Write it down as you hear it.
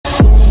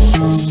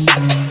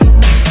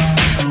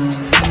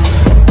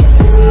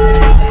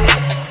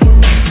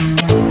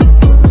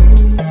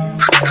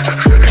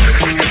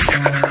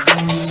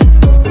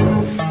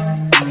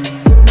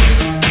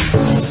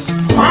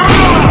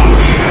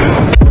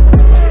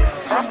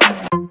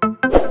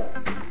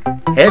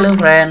Hello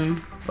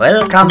friend,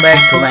 welcome back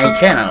to my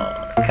channel,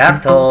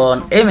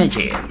 Cartoon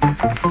Imaging.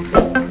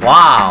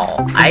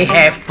 Wow, I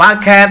have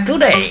packet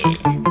today.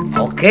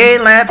 Okay,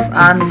 let's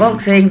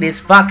unboxing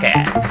this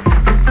packet.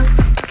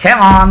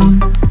 Come on.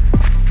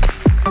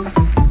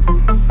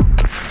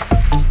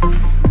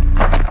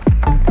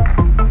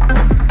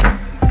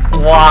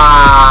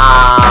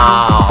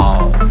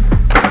 Wow,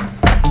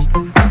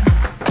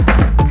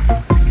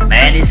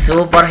 many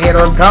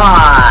superhero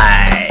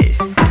toys.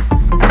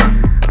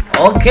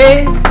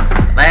 Okay,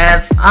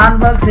 let's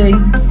unboxing.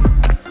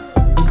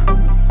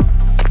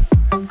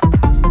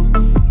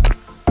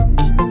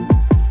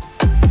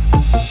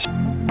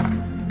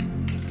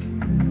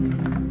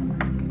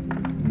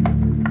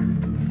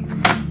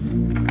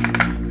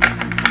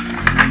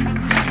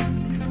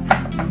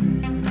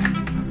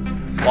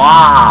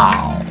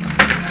 Wow,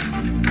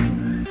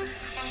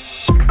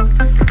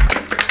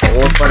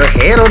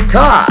 superhero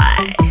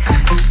toys.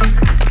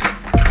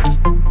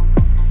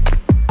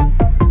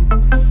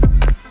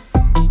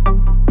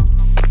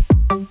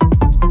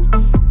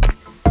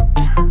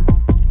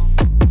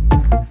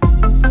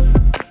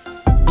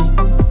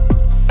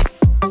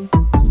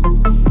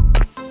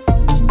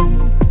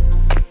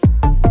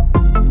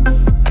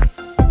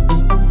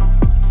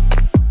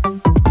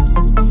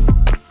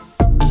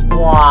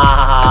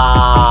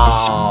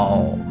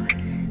 Wow,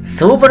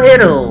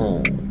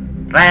 superhero,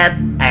 red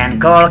and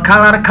gold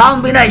color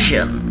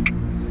combination,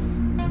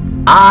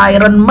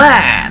 Iron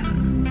Man.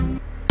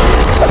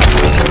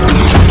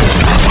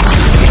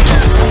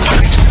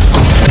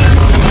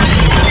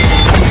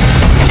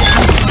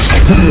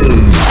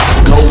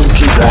 Go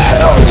to the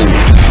hell.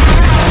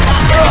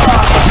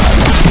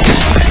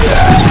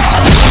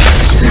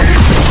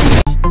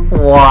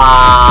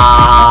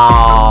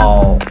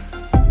 Wow,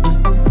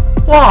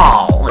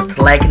 wow, it's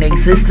lightning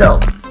system.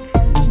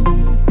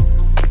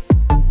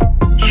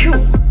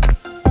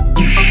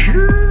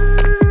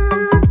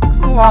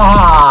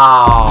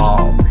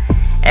 Wow,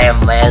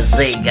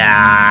 amazing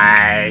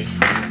guys.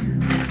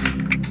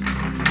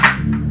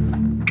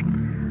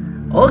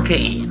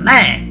 Okay,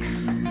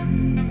 next.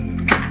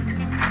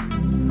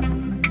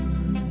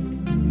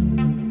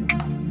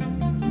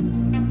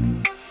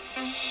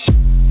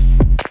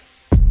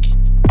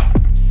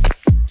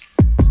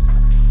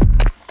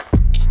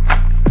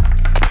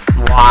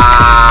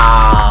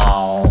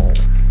 Wow,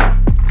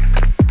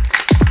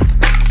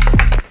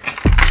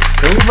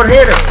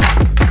 superhero.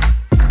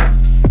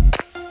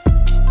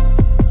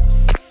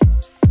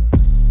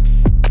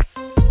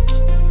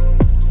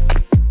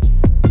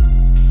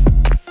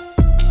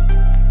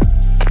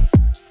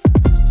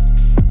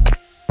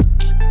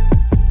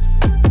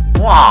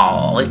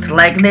 Wow, it's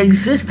lightning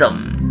system.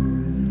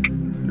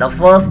 The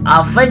first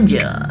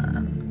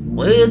Avenger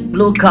with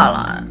blue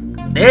color.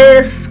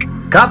 This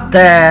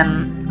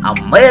Captain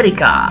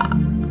America.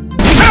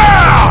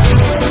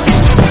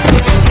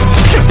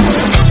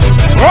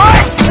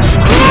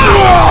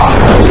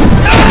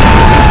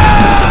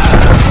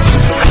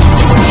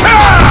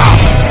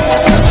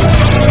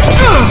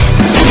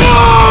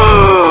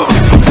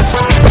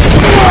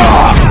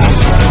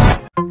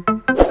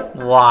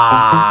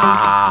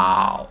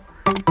 Wow.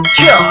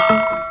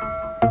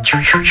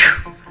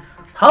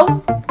 How?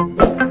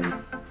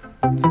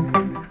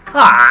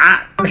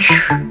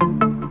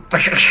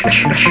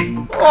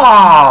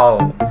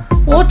 Wow,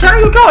 what are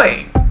you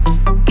doing?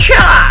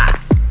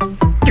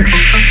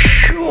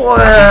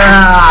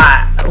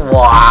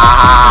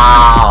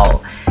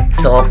 Wow,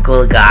 so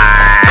cool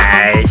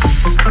guys.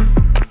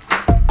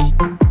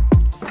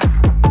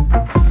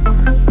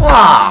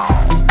 Wow.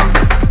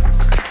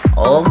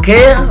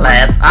 Okay,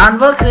 let's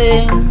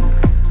unboxing.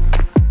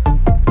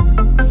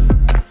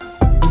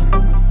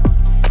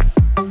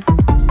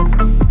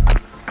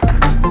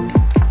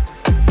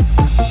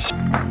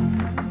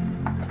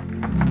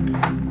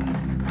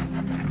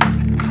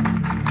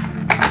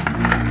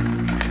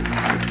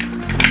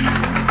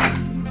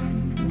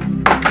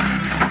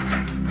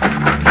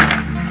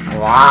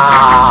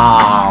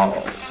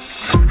 Wow,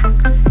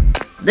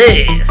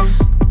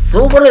 this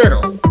superhero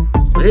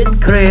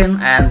with green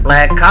and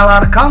black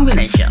color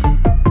combination.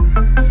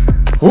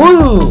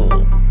 Woo!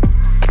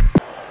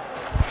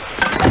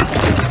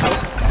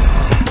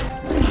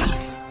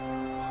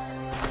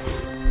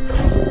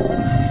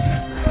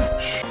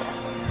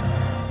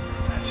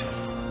 That's it.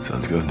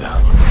 Sun's going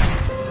down.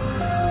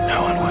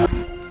 Now on what?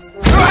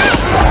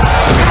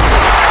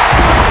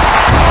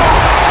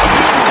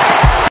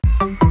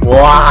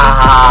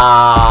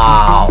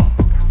 Wow!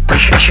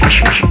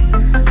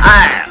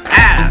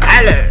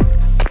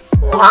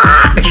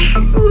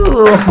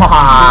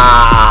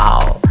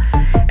 Wow!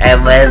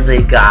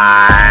 Amazing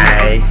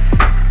guys!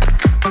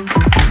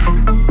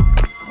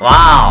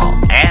 Wow!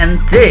 And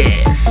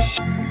this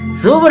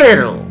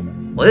superhero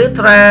with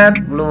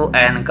red, blue,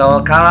 and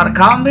gold color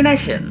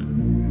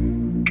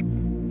combination,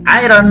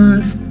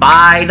 Iron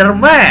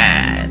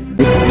Spiderman.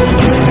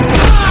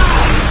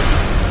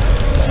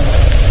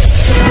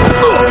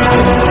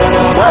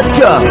 Let's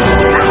go!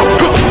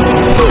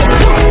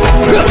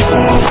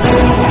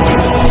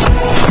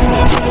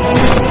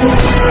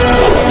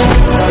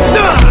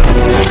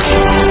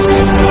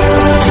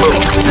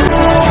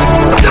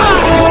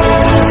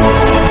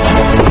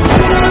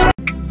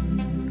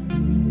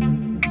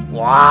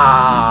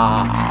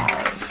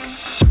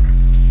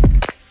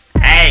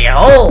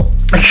 Oh,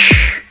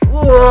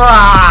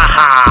 wah,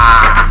 ha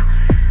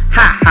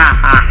ha ha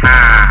ha!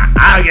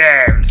 I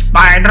am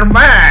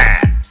Spiderman.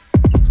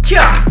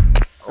 Cha!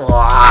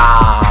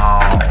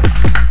 Wow,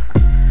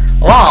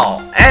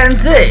 wow, and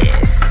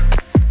this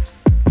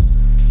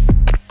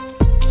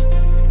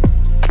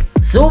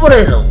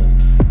superhero,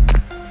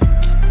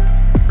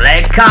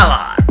 black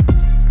color.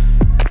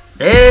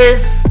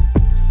 This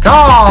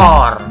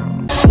Thor.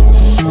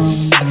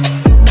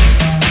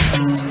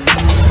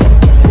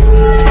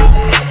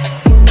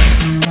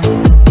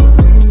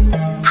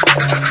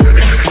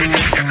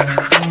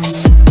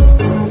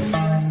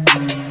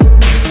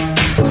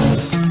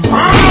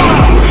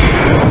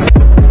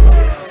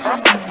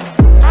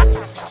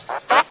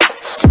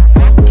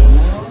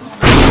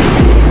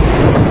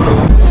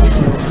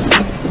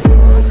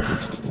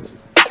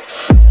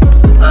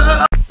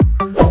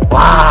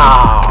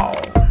 Wow,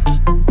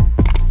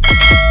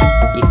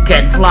 you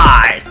can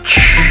fly.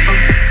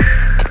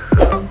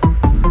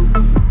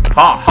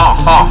 Ha ha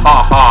ha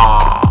ha ha.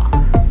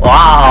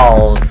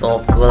 Wow,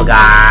 so cool,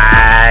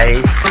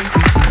 guys.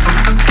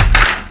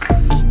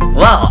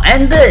 Wow,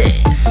 and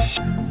this,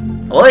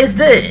 what is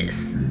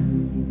this?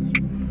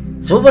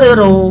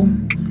 Superhero,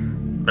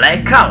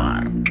 black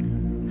color,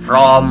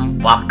 from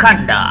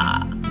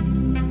Wakanda.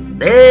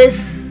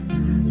 This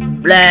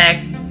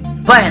Black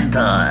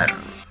Panther.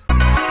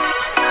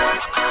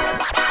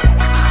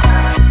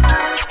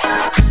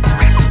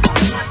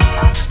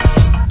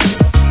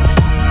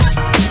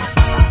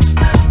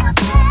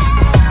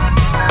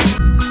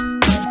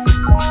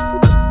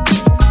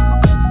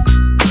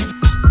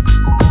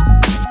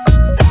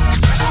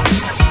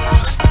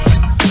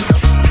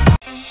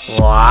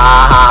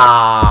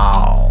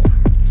 Wow!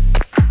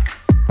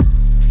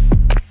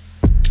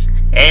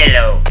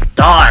 Hello,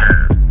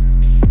 Thor!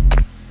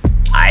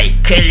 I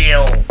kill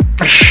you!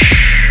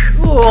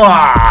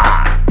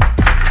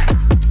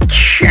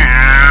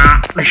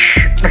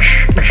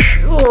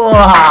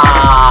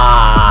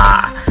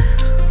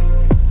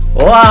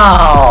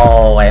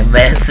 Wow!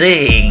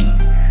 Amazing!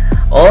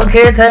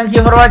 Okay, thank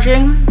you for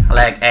watching.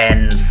 Like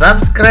and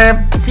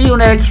subscribe. See you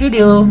next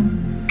video.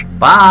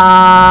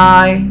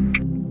 Bye!